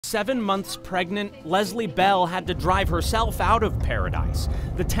7 months pregnant, Leslie Bell had to drive herself out of Paradise,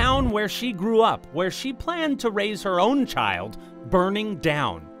 the town where she grew up, where she planned to raise her own child, burning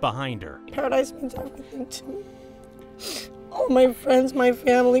down behind her. Paradise means everything to me. All my friends, my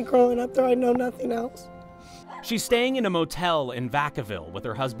family growing up there, I know nothing else. She's staying in a motel in Vacaville with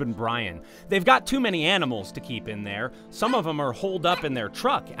her husband Brian. They've got too many animals to keep in there. Some of them are holed up in their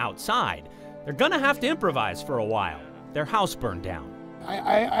truck outside. They're gonna have to improvise for a while. Their house burned down.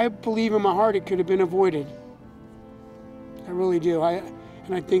 I believe in my heart it could have been avoided. I really do.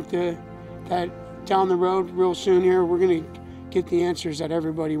 And I think that down the road, real soon here, we're gonna get the answers that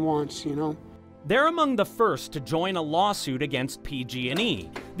everybody wants, you know? They're among the first to join a lawsuit against PG&E.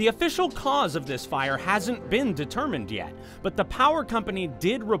 The official cause of this fire hasn't been determined yet, but the power company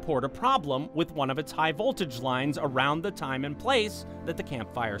did report a problem with one of its high voltage lines around the time and place that the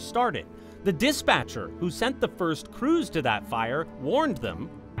campfire started. The dispatcher who sent the first crews to that fire warned them.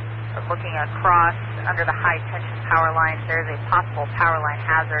 Looking across under the high tension power lines, there's a possible power line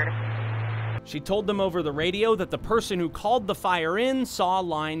hazard. She told them over the radio that the person who called the fire in saw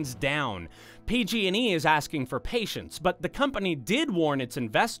lines down. PG&E is asking for patience, but the company did warn its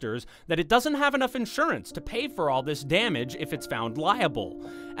investors that it doesn't have enough insurance to pay for all this damage if it's found liable.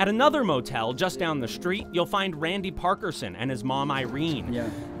 At another motel just down the street, you'll find Randy Parkerson and his mom Irene. Yeah.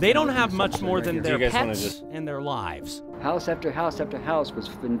 They don't have much more than their pets and their lives. House after house after house was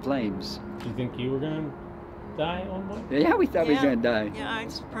in flames. Do you think you were gonna die on one? Yeah, we thought we were gonna die. Yeah, I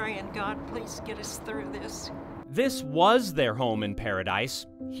was praying, God, please get us through this. This was their home in Paradise.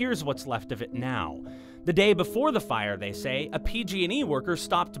 Here's what's left of it now. The day before the fire, they say, a PG&E worker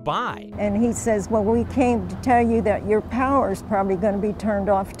stopped by. And he says, well, we came to tell you that your power is probably going to be turned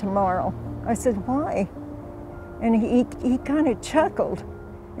off tomorrow. I said, why? And he kind of chuckled.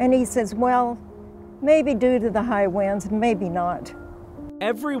 And he says, well, maybe due to the high winds, maybe not.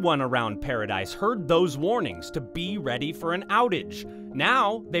 Everyone around Paradise heard those warnings to be ready for an outage.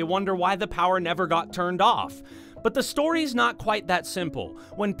 Now, they wonder why the power never got turned off. But the story's not quite that simple.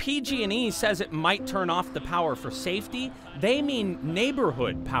 When PG&E says it might turn off the power for safety, they mean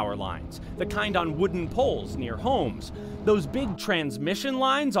neighborhood power lines, the kind on wooden poles near homes. Those big transmission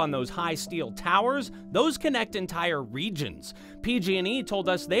lines on those high steel towers, those connect entire regions. PG&E told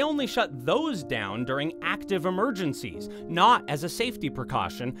us they only shut those down during active emergencies, not as a safety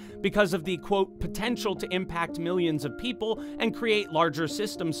precaution, because of the, quote, potential to impact millions of people and create larger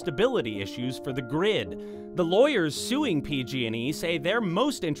system stability issues for the grid. The lawyers suing PG&E say they're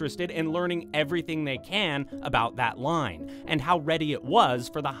most interested in learning everything they can about that line and how ready it was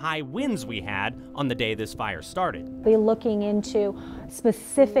for the high winds we had on the day this fire started. Be looking into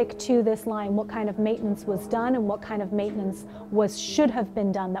specific to this line, what kind of maintenance was done and what kind of maintenance should have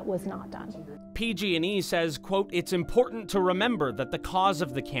been done that was not done. PG&E says, quote, it's important to remember that the cause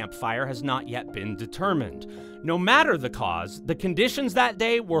of the campfire has not yet been determined. No matter the cause, the conditions that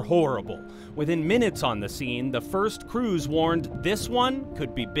day were horrible. Within minutes on the scene, the first crews warned this one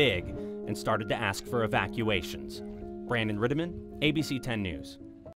could be big and started to ask for evacuations. Brandon Rittiman, ABC 10 News.